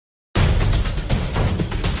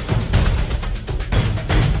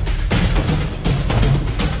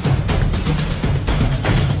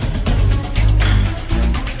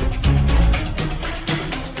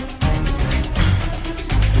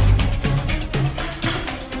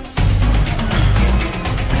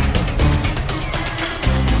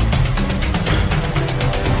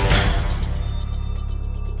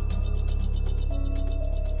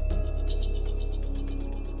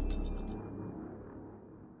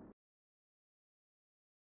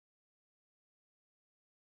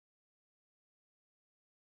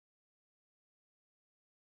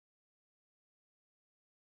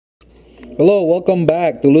Hello, welcome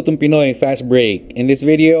back to Lutong Pinoy Fast Break. In this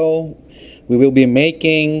video, we will be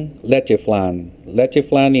making Leche Flan. Leche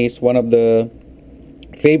Flan is one of the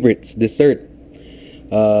favorite dessert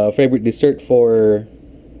for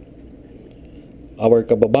our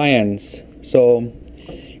kababayans. So,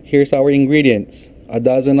 here's our ingredients. A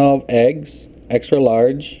dozen of eggs, extra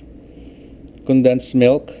large, condensed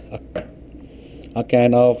milk, a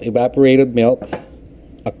can of evaporated milk,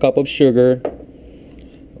 a cup of sugar,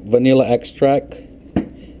 vanilla extract,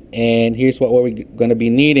 and here's what we're gonna be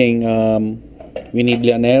needing. We need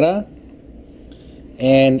llanera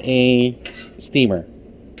and a steamer.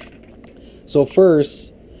 So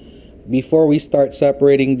first, before we start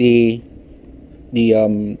separating the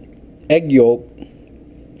egg yolk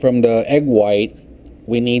from the egg white,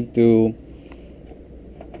 we need to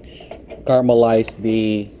caramelize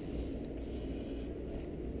the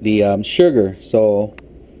sugar. So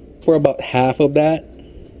for about half of that.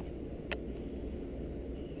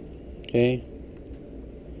 Okay.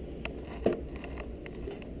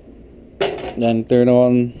 Then turn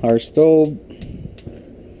on our stove.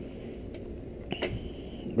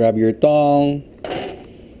 Grab your tongue.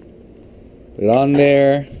 Put it on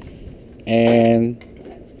there. And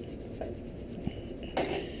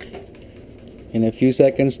in a few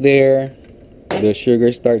seconds there, the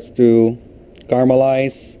sugar starts to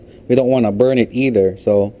caramelize. We don't want to burn it either,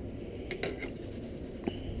 so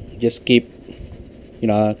just keep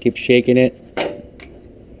shaking it.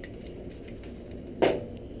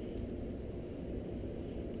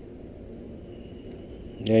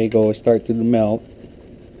 There you go, start to melt.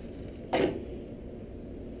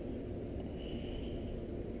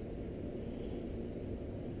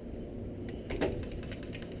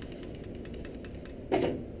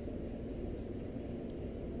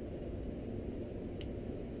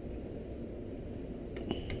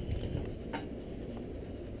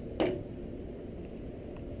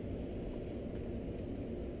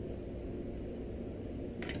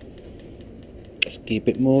 Just keep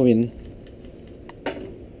it moving.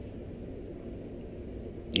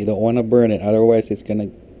 You don't want to burn it, otherwise it's gonna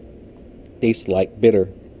taste like bitter.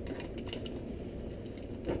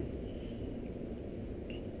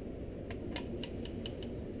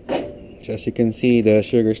 So as you can see, the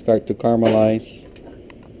sugar start to caramelize.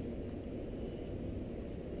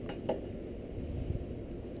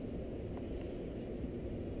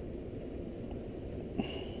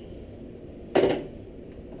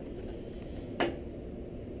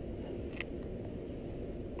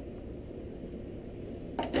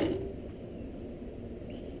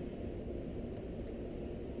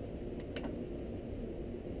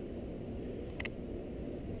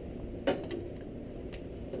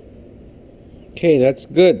 Okay, that's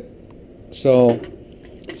good. So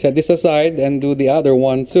set this aside and do the other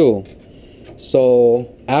one too. So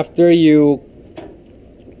after you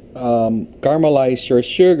caramelize your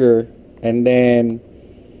sugar, and then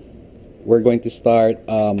we're going to start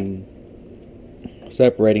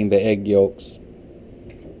separating the egg yolks.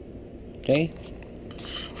 Okay,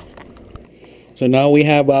 so now we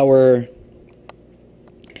have our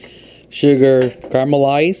sugar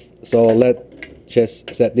caramelized, so let's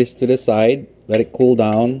just set this to the side, let it cool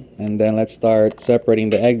down, and then let's start separating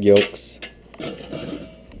the egg yolks.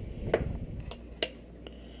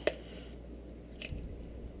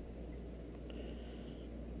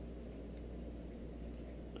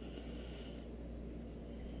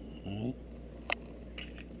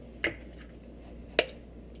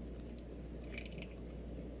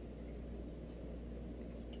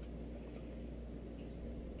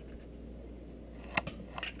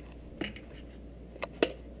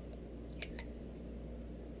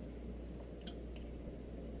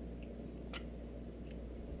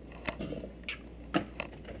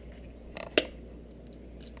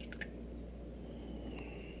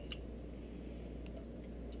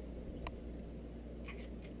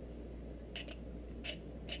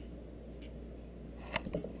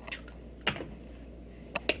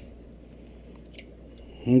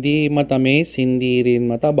 Hindi matamis, hindi rin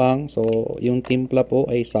matabang. So, yung timpla po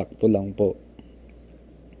ay sakto lang po.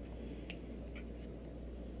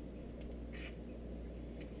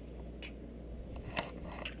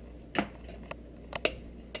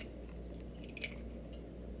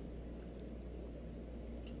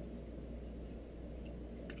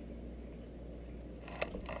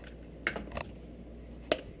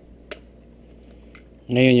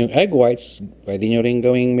 Ngayon yung egg whites, pwede nyo rin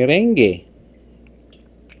gawing merengue.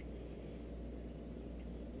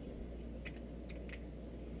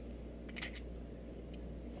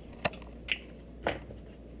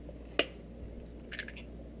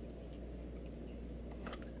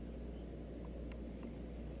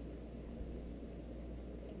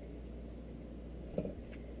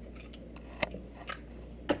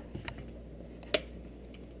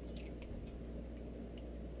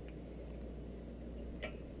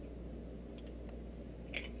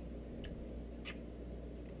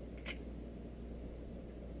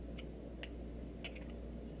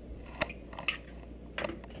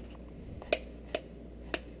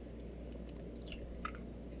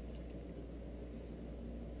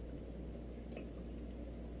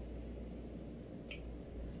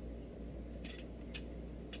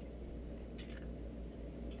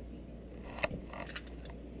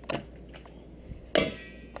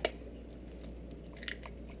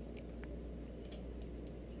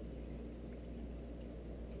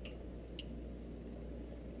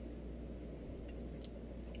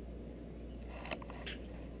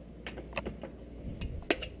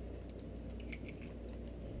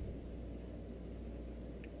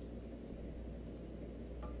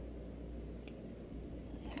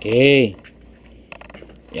 Okay.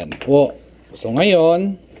 Yan po. So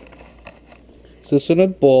ngayon,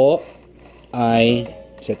 susunod po ay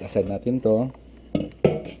set aside natin to.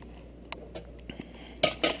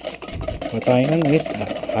 Patayin ng is,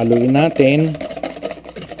 haluin natin.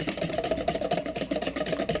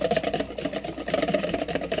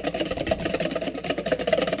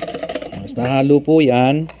 Mas nahalo po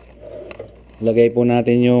yan. Lagay po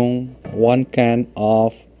natin yung 1 can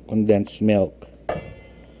of condensed milk.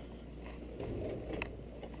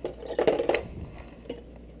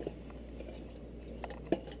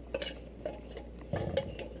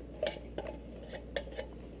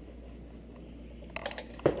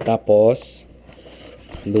 Tapos,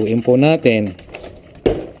 haluin po natin.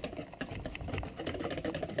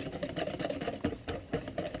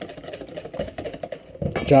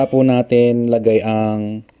 Tsaka po natin lagay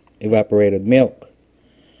ang evaporated milk.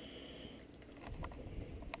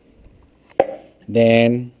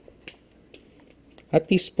 Then, a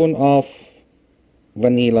teaspoon of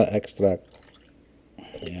vanilla extract.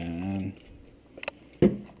 Yan.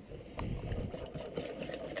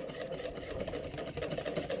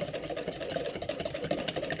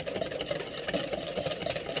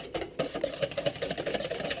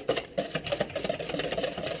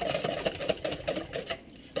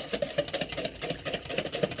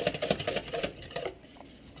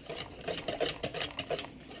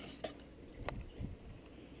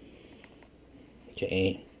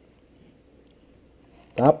 Okay.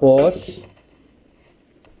 Tapos,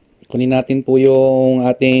 kunin natin po yung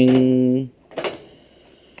ating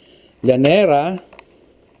llanera.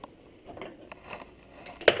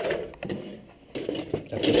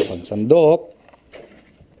 Tapos pagsandok.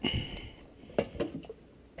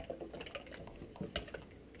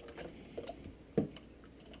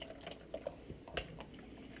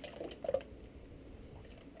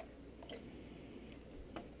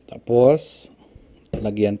 Tapos,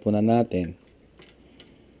 lagyan po na natin.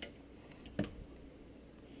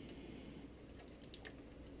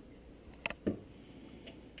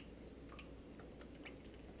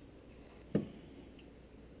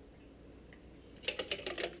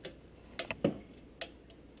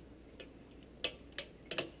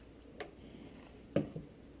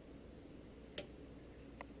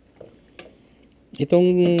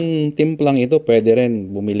 Itong timplang ito, pwede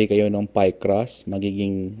rin bumili kayo ng pie crust,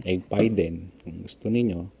 magiging egg pie din. Kung gusto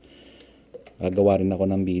niyo, gagawa rin ako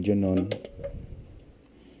ng video nun.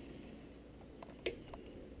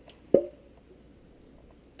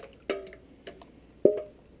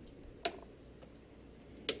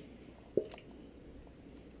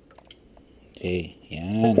 Okay,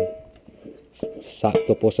 yan.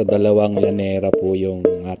 Sakto po sa 2 llanera po yung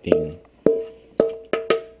ating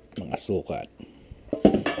mga sukat.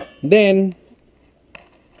 Then,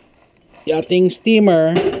 yung ating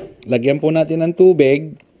steamer, lagyan po natin ng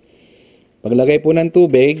tubig. Paglagay po ng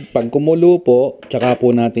tubig, pag kumulo po, tsaka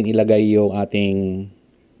po natin ilagay yung ating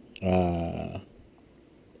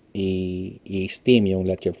i-steam, yung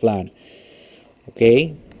leche flan.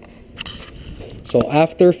 Okay? So,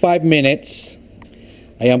 after 5 minutes,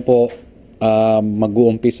 ayan po,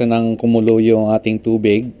 mag-uumpisa ng kumulo yung ating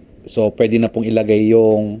tubig. So, pwede na pong ilagay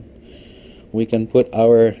yung, we can put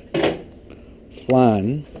our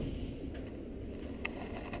flan.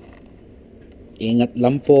 Ingat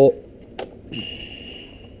lang po.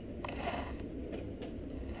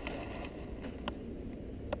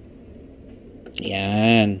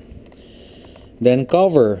 Yan. Then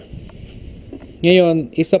cover. Ngayon,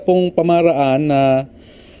 isa pong pamaraan na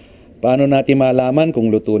paano natin malaman kung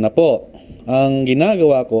luto na po. Ang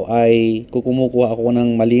ginagawa ko ay kumukuha ako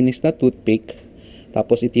ng malinis na toothpick,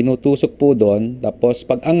 tapos itinutusok po doon, tapos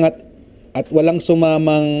pag angat at walang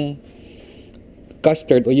sumamang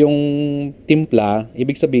custard o yung timpla,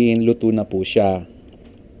 ibig sabihin luto na po siya.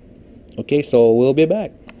 Okay, so we'll be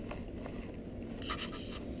back.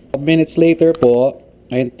 5 minutes later po,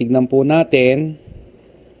 ayun, tignan po natin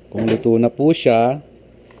kung luto na po siya.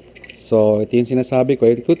 So, ito yung sinasabi ko,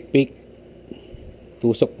 yung toothpick.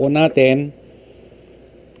 Tusok po natin.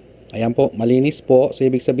 Ayan po, malinis po. So,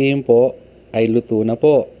 ibig sabihin po, ay luto na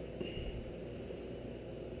po.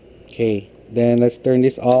 Okay, then let's turn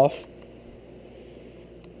this off.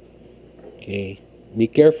 Okay, be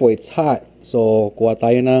careful, it's hot. So, kuha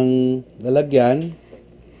tayo ng lalagyan.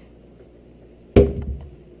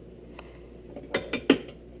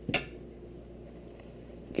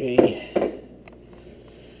 Okay.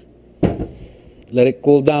 Let it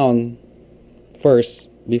cool down first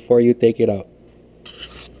before you take it out.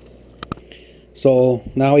 So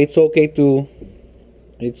now it's okay to,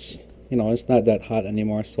 it's, you know, it's not that hot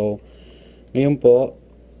anymore. So ngayon po,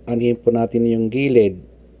 anuhin po natin yung gilid.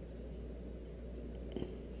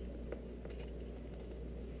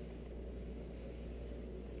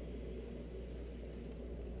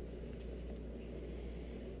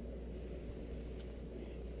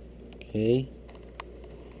 Okay.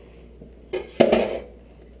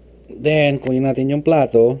 Then, kunin natin yung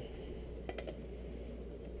plato.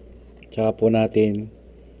 Tsaka po natin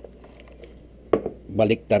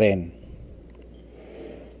baliktarin.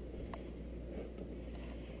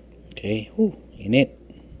 Okay. Init.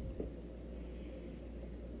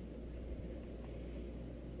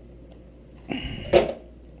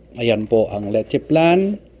 Ayan po ang leche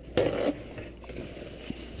flan.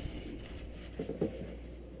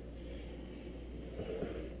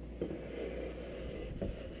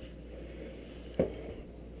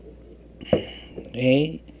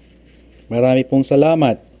 Okay. Marami pong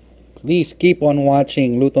salamat. Please keep on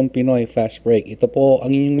watching Lutong Pinoy Fast Break. Ito po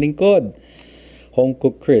ang inyong lingkod, Home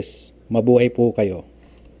Cook Chris. Mabuhay po kayo.